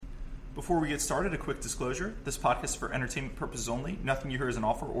Before we get started, a quick disclosure. This podcast is for entertainment purposes only. Nothing you hear is an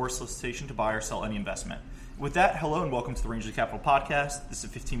offer or solicitation to buy or sell any investment. With that, hello and welcome to the Rangeley Capital Podcast. This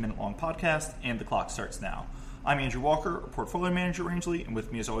is a 15-minute long podcast, and the clock starts now. I'm Andrew Walker, a portfolio manager at Rangeley, and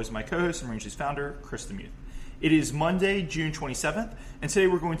with me as always my co-host and Rangeley's founder, Chris DeMuth. It is Monday, June 27th, and today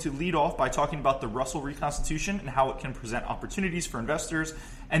we're going to lead off by talking about the Russell reconstitution and how it can present opportunities for investors.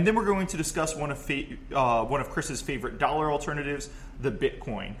 And then we're going to discuss one of Chris's favorite dollar alternatives, the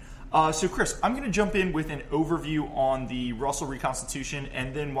Bitcoin. So Chris, I'm going to jump in with an overview on the Russell reconstitution,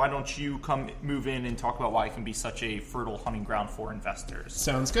 and then why don't you move in and talk about why it can be such a fertile hunting ground for investors.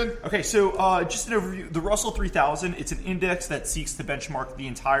 Sounds good. Okay, so just an overview. The Russell 3000, it's an index that seeks to benchmark the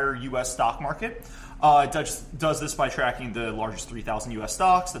entire U.S. stock market. It does this by tracking the largest 3,000 U.S.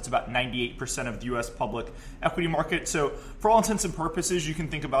 stocks. That's about 98% of the U.S. public equity market. So for all intents and purposes, you can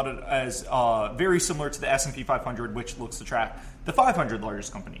think about it as very similar to the S&P 500, which looks to track the 500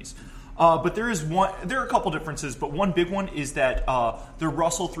 largest companies. But there are a couple differences, but one big one is that the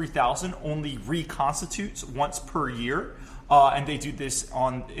Russell 3000 only reconstitutes once per year. And they do this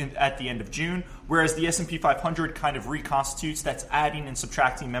at the end of June, whereas the S&P 500 kind of reconstitutes. That's adding and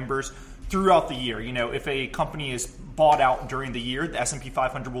subtracting members throughout the year. You know, if a company is bought out during the year, the S&P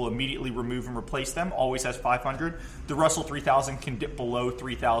 500 will immediately remove and replace them, always has 500. The Russell 3000 can dip below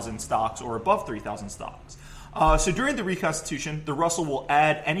 3,000 stocks or above 3,000 stocks. So during the reconstitution, the Russell will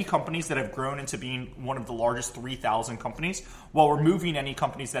add any companies that have grown into being one of the largest 3,000 companies while removing any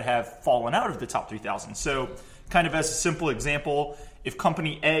companies that have fallen out of the top 3,000. So kind of as a simple example, if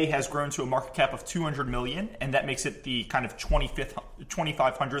company A has grown to a market cap of $200 million, and that makes it the kind of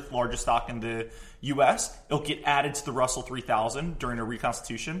 2,500th largest stock in the U.S., it'll get added to the Russell 3000 during a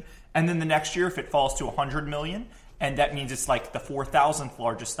reconstitution. And then the next year, if it falls to $100 million, and that means it's like the 4,000th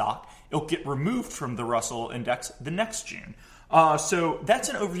largest stock, it'll get removed from the Russell index the next June. So that's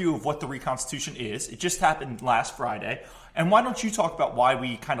an overview of what the reconstitution is. It just happened last Friday. And why don't you talk about why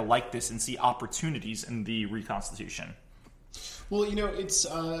we kind of like this and see opportunities in the reconstitution? Well, you know, it's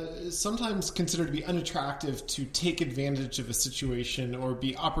sometimes considered to be unattractive to take advantage of a situation or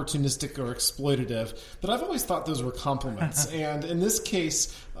be opportunistic or exploitative, but I've always thought those were compliments. And in this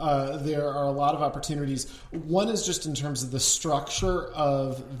case, there are a lot of opportunities. One is just in terms of the structure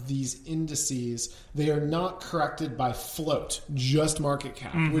of these indices. They are not corrected by float, just market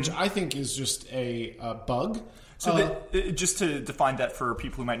cap, which I think is just a bug. So just to define that for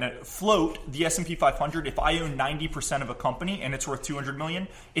people who might not, float, the S&P 500, if I own 90% of a company and it's worth $200 million,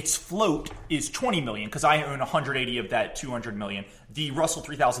 its float is $20 million because I own 180 of that $200 million. The Russell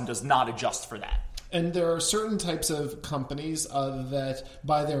 3000 does not adjust for that. And there are certain types of companies that,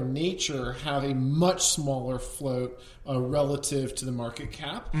 by their nature, have a much smaller float relative to the market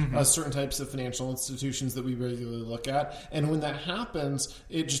cap. Certain types of financial institutions that we regularly look at. And when that happens,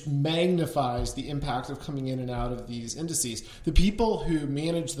 it just magnifies the impact of coming in and out of these indices. The people who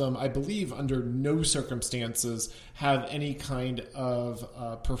manage them, I believe, under no circumstances have any kind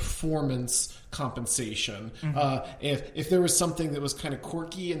of performance compensation. If there was something that was kind of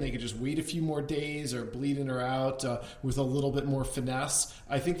quirky and they could just wait a few more days or bleed in or out with a little bit more finesse,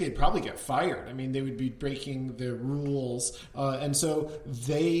 I think they'd probably get fired. I mean, they would be breaking the rules. And so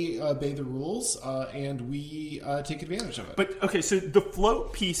they obey the rules and we take advantage of it. But, okay, so the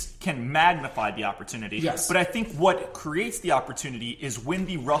float piece can magnify the opportunity. Yes. But I think what creates the opportunity is when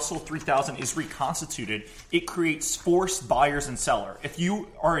the Russell 3000 is reconstituted, it creates forced buyers and sellers. If you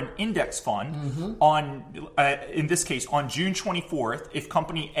are an index fund, in this case, on June 24th, if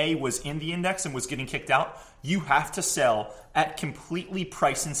company A was in the index and was getting kicked out, you have to sell at completely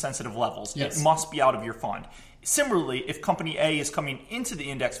price-insensitive levels. Yes. It must be out of your fund. Similarly, if company A is coming into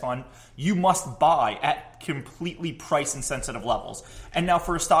the index fund, you must buy at completely price-insensitive levels. And now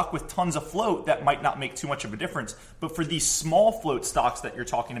for a stock with tons of float, that might not make too much of a difference. But for these small float stocks that you're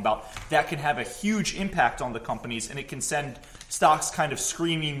talking about, that can have a huge impact on the companies, and it can send stocks kind of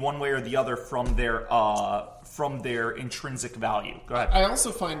screaming one way or the other from their intrinsic value. Go ahead. I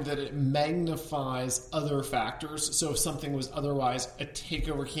also find that it magnifies other factors. So if something was otherwise a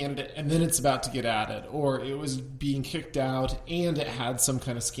takeover candidate and then it's about to get added, or it was being kicked out and it had some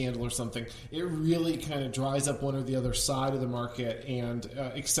kind of scandal or something, it really kind of dries up one or the other side of the market and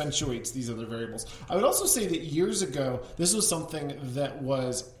accentuates these other variables. I would also say that years ago, this was something that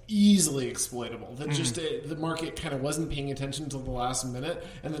was easily exploitable, that just the market kind of wasn't paying attention until the last minute,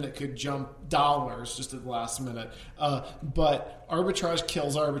 and then it could jump dollars just at the last minute. But arbitrage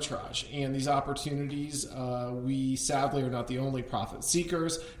kills arbitrage, and these opportunities, we sadly are not the only profit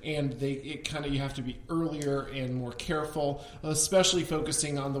seekers, and you have to be earlier and more careful, especially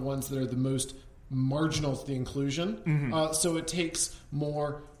focusing on the ones that are the most marginal to the inclusion. So it takes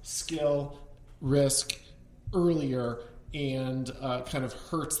more skill, risk earlier, and kind of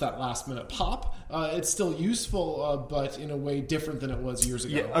hurts that last minute pop. It's still useful, but in a way different than it was years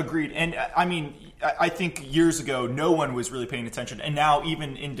ago. Yeah, agreed. And I mean, I think years ago, no one was really paying attention. And now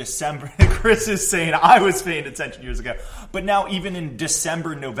even in December, Chris is saying I was paying attention years ago. But now even in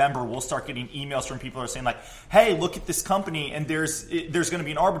December, November, we'll start getting emails from people who are saying like, hey, look at this company. And there's going to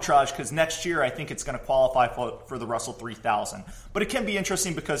be an arbitrage because next year I think it's going to qualify for the Russell 3000. But it can be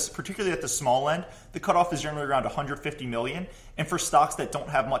interesting because particularly at the small end, the cutoff is generally around 150 million. And for stocks that don't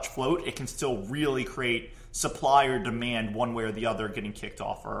have much float, it can still really create supply or demand one way or the other getting kicked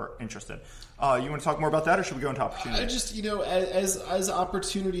off or interested. You want to talk more about that, or should we go into opportunities? I just, as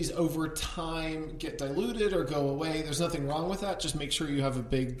opportunities over time get diluted or go away, there's nothing wrong with that. Just make sure you have a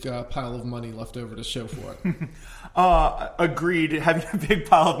big pile of money left over to show for it. Agreed. Having a big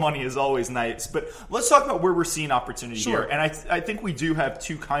pile of money is always nice. But let's talk about where we're seeing opportunity here. And I think we do have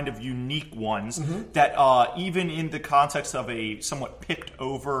two kind of unique ones that even in the context of a somewhat picked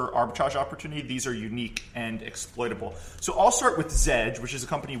over arbitrage opportunity, these are unique and exploitable. So I'll start with Zedge, which is a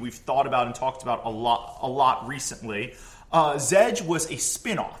company we've thought about and talked about a lot recently. Zedge was a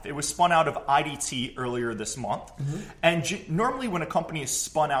spin-off. It was spun out of IDT earlier this month. And normally when a company is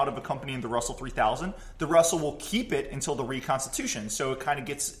spun out of a company in the Russell 3000, the Russell will keep it until the reconstitution. So it kind of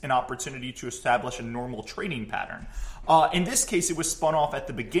gets an opportunity to establish a normal trading pattern. In this case, it was spun off at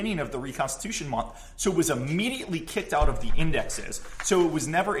the beginning of the reconstitution month, so it was immediately kicked out of the indexes. So it was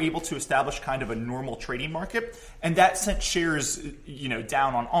never able to establish kind of a normal trading market, and that sent shares,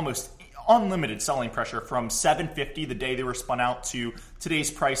 down on almost unlimited selling pressure from $7.50 the day they were spun out to today's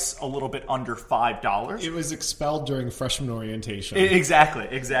price a little bit under $5. It was expelled during freshman orientation. Exactly.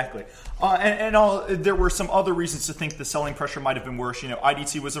 And there were some other reasons to think the selling pressure might have been worse.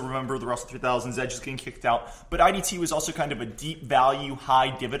 IDT was a member of the Russell 3000. Zedge is getting kicked out. But IDT was also kind of a deep value,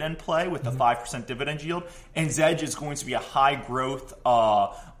 high dividend play with a 5% dividend yield. And Zedge is going to be a high growth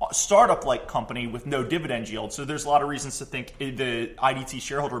startup-like company with no dividend yield. So there's a lot of reasons to think the IDT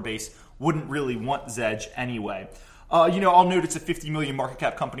shareholder base wouldn't really want Zedge anyway. I'll note it's a 50 million market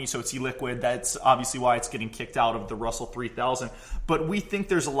cap company, so it's illiquid. That's obviously why it's getting kicked out of the Russell 3000. But we think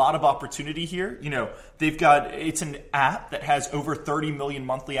there's a lot of opportunity here. It's an app that has over 30 million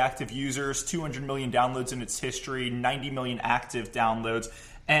monthly active users, 200 million downloads in its history, 90 million active downloads.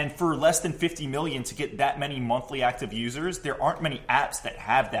 And for less than 50 million to get that many monthly active users, there aren't many apps that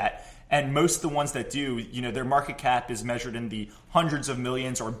have that. And most of the ones that do, their market cap is measured in the hundreds of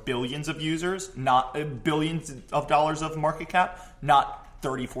millions or billions of users, not billions of dollars of market cap, not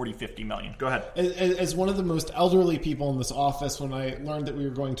 30, 40, 50 million. Go ahead. As one of the most elderly people in this office, when I learned that we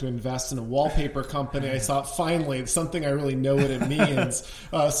were going to invest in a wallpaper company, I thought, finally, it's something I really know what it means.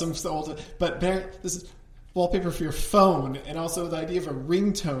 But this is wallpaper for your phone, and also the idea of a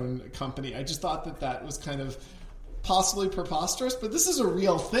ringtone company. I just thought that was kind of possibly preposterous, but this is a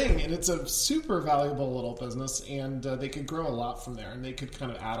real thing, and it's a super valuable little business, and they could grow a lot from there, and they could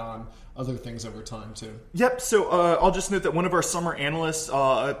kind of add on other things over time too. Yep. So I'll just note that one of our summer analysts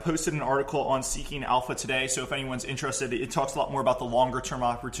posted an article on Seeking Alpha today. So if anyone's interested, it talks a lot more about the longer term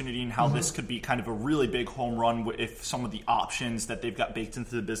opportunity and how this could be kind of a really big home run if some of the options that they've got baked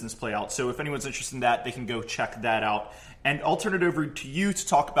into the business play out. So if anyone's interested in that, they can go check that out. And I'll turn it over to you to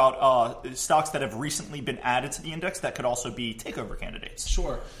talk about stocks that have recently been added to the index that could also be takeover candidates.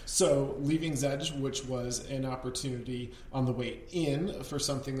 Sure. So leaving Zedge, which was an opportunity on the way in for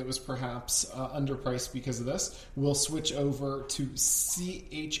something that was perhaps underpriced because of this, we'll switch over to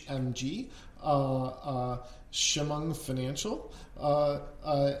CHMG. Chemung Financial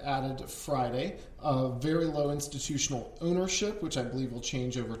added Friday. Very low institutional ownership, which I believe will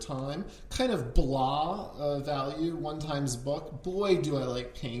change over time. Kind of blah value, 1 times book. Boy, do I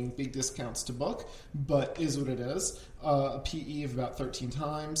like paying big discounts to book, but is what it is. A PE of about 13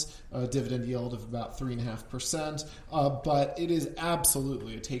 times, a dividend yield of about 3.5%. But it is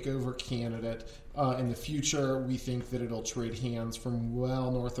absolutely a takeover candidate. In the future, we think that it'll trade hands from well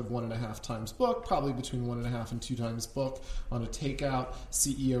north of 1.5 times book, probably between 1.5 and 2 times book on a takeout.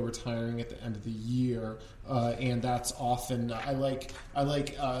 CEO retiring at the end of the year, and that's often I like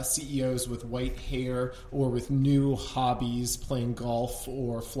CEOs with white hair or with new hobbies, playing golf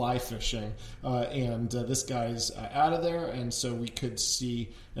or fly fishing, and this guy's out of there, and so we could see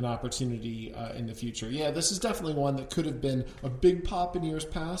an opportunity in the future. Yeah, this is definitely one that could have been a big pop in years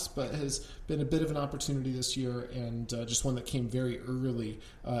past, but has been a bit of an opportunity this year, and just one that came very early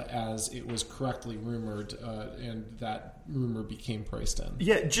as it was correctly rumored, and that rumor became priced in.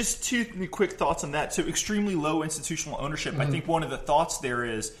 Yeah, just 2 quick thoughts on that. So extremely low institutional ownership. I think one of the thoughts there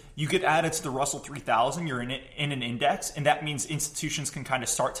is you get added to the Russell 3000, you're in an index, and that means institutions can kind of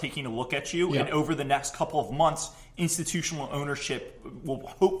start taking a look at you. Yeah. And over the next couple of months, institutional ownership will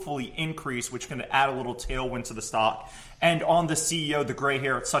hopefully increase, which can add a little tailwind to the stock. And on the CEO, the gray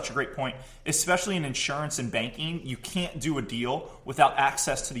hair, it's such a great point, especially in insurance and banking, you can't do a deal without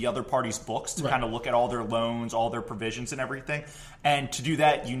access to the other party's books to kind of look at all their loans, all their provisions and everything. And to do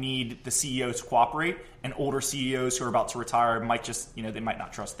that, you need the CEO to cooperate. And older CEOs who are about to retire might just, they might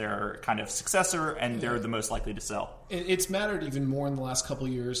not trust their kind of successor, and they're the most likely to sell. It's mattered even more in the last couple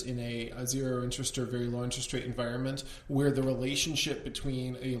of years in a zero interest or very low interest rate environment, where the relationship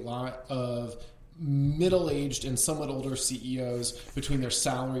between a lot of middle-aged and somewhat older CEOs, between their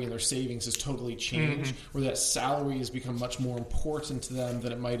salary and their savings, has totally changed, where that salary has become much more important to them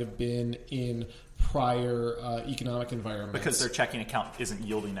than it might have been in prior economic environments. Because their checking account isn't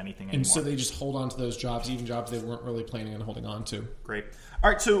yielding anything anymore. And so they just hold on to those jobs, even jobs they weren't really planning on holding on to. Great.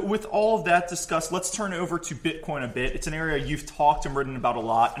 All right, so with all of that discussed, let's turn over to Bitcoin a bit. It's an area you've talked and written about a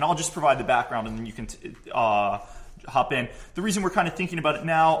lot, and I'll just provide the background, and then you can hop in. The reason we're kind of thinking about it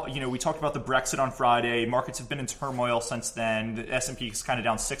now, we talked about the Brexit on Friday. Markets have been in turmoil since then. The S&P is kind of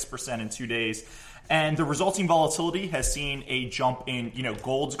down 6% in 2 days. And the resulting volatility has seen a jump in,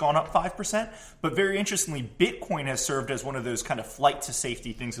 gold's gone up 5%. But very interestingly, Bitcoin has served as one of those kind of flight to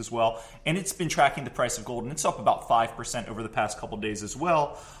safety things as well. And it's been tracking the price of gold, and it's up about 5% over the past couple of days as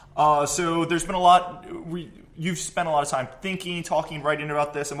well. So there's been a lot. You've spent a lot of time thinking, talking, writing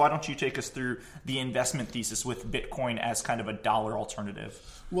about this, and why don't you take us through the investment thesis with Bitcoin as kind of a dollar alternative?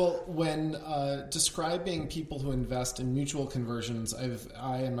 Well, when describing people who invest in mutual conversions,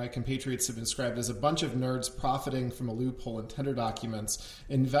 I and my compatriots have been described as a bunch of nerds profiting from a loophole in tender documents.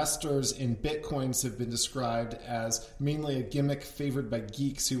 Investors in Bitcoins have been described as mainly a gimmick favored by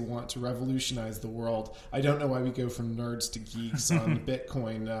geeks who want to revolutionize the world. I don't know why we go from nerds to geeks on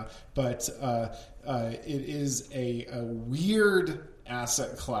Bitcoin, but it is a weird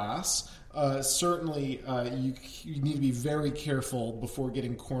asset class. Certainly, you need to be very careful before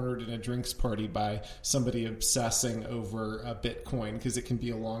getting cornered in a drinks party by somebody obsessing over Bitcoin, because it can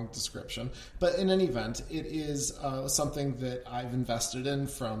be a long description. But in any event, it is something that I've invested in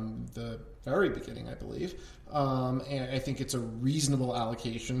from the very beginning, I believe. And I think it's a reasonable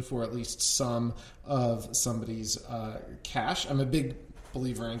allocation for at least some of somebody's cash. I'm a big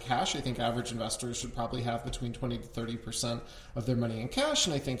believer in cash. I think average investors should probably have between 20 to 30% of their money in cash,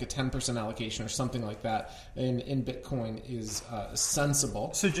 and I think a 10% allocation or something like that in Bitcoin is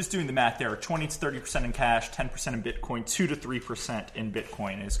sensible. So just doing the math there, 20 to 30% in cash, 10% in Bitcoin, 2 to 3% in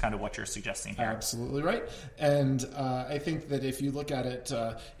Bitcoin is kind of what you're suggesting here. Absolutely right. And I think that if you look at it,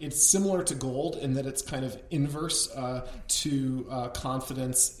 it's similar to gold in that it's kind of inverse to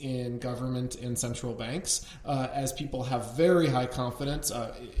confidence in government and central banks. As people have very high confidence,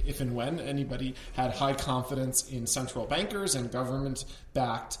 if and when anybody had high confidence in central bankers and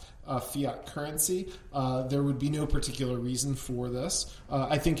government-backed fiat currency, there would be no particular reason for this.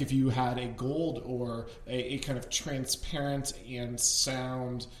 I think if you had a gold or a kind of transparent and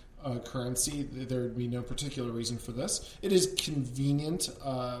sound currency, there would be no particular reason for this. It is convenient,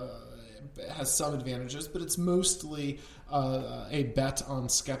 has some advantages, but it's mostly a bet on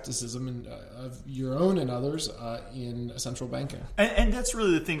skepticism and, of your own and others in central banking. And that's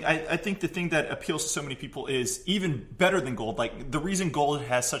really the thing. I think the thing that appeals to so many people is even better than gold. Like the reason gold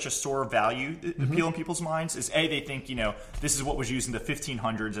has such a store of value appeal in people's minds is A, they think, this is what was used in the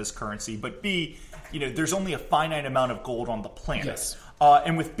 1500s as currency, but B, there's only a finite amount of gold on the planet. Yes.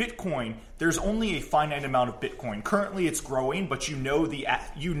 And with Bitcoin, there's only a finite amount of Bitcoin. Currently, it's growing, but you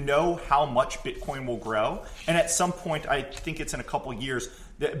know how much Bitcoin will grow. And at some point, I think it's in a couple of years,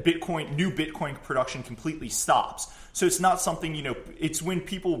 that new Bitcoin production completely stops. So it's not something, it's when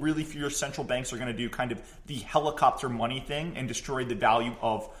people really fear central banks are going to do kind of the helicopter money thing and destroy the value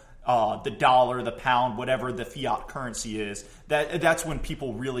of the dollar, the pound, whatever the fiat currency is. That's when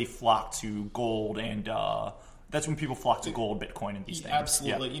people really flock to gold and that's when people flock to gold, Bitcoin, and these things.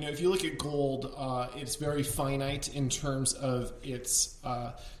 Absolutely. Yeah. If you look at gold, it's very finite in terms of its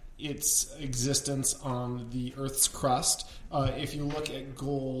existence on the Earth's crust. If you look at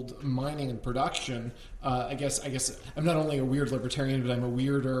gold mining and production, I guess I'm not only a weird libertarian, but I'm a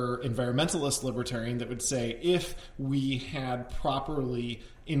weirder environmentalist libertarian that would say if we had properly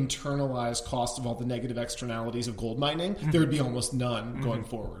internalized cost of all the negative externalities of gold mining, there would be almost none going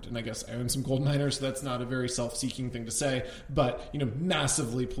forward. And I guess I own some gold miners, so that's not a very self-seeking thing to say, but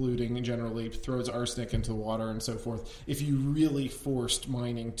massively polluting and generally throws arsenic into the water and so forth. If you really forced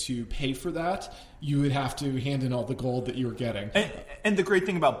mining to pay for that, you would have to hand in all the gold that you were getting. And the great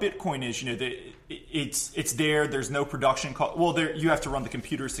thing about Bitcoin is, it's there. There's no production cost. Well, you have to run the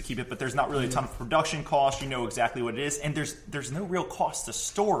computers to keep it, but there's not really a ton of production cost. You know exactly what it is, and there's no real cost to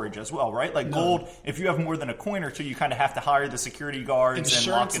storage as well, right? Like gold, if you have more than a coin or two, you kind of have to hire the security guards insurance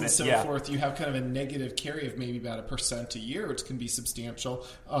and lock it and so forth. You have kind of a negative carry of maybe about 1% a year, which can be substantial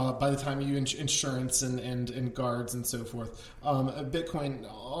by the time you insurance and guards and so forth. Bitcoin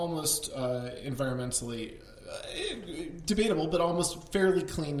almost environmentally. Debatable, but almost fairly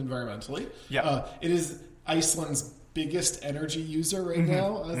clean environmentally. Yeah. It is Iceland's biggest energy user right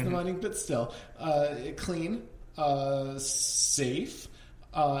now as the mining, but still clean, safe,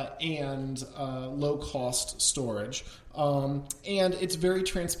 and low-cost storage. And it's very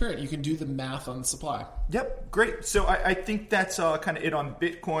transparent. You can do the math on supply. Yep, great. So I think that's kind of it on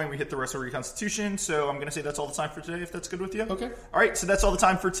Bitcoin. We hit the rest of reconstitution. So I'm going to say that's all the time for today, if that's good with you. Okay. All right, so that's all the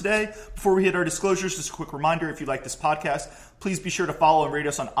time for today. Before we hit our disclosures, just a quick reminder, if you like this podcast, please be sure to follow and rate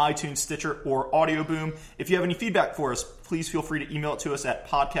us on iTunes, Stitcher, or Audio Boom. If you have any feedback for us, please feel free to email it to us at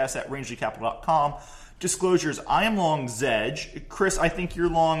podcast@rangeleycapital.com. Disclosures, I am long Zedge. Chris, I think you're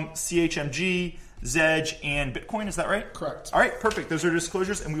long CHMG, Zedge, and Bitcoin. Is that right? Correct. All right, perfect. Those are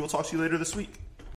disclosures, and we will talk to you later this week.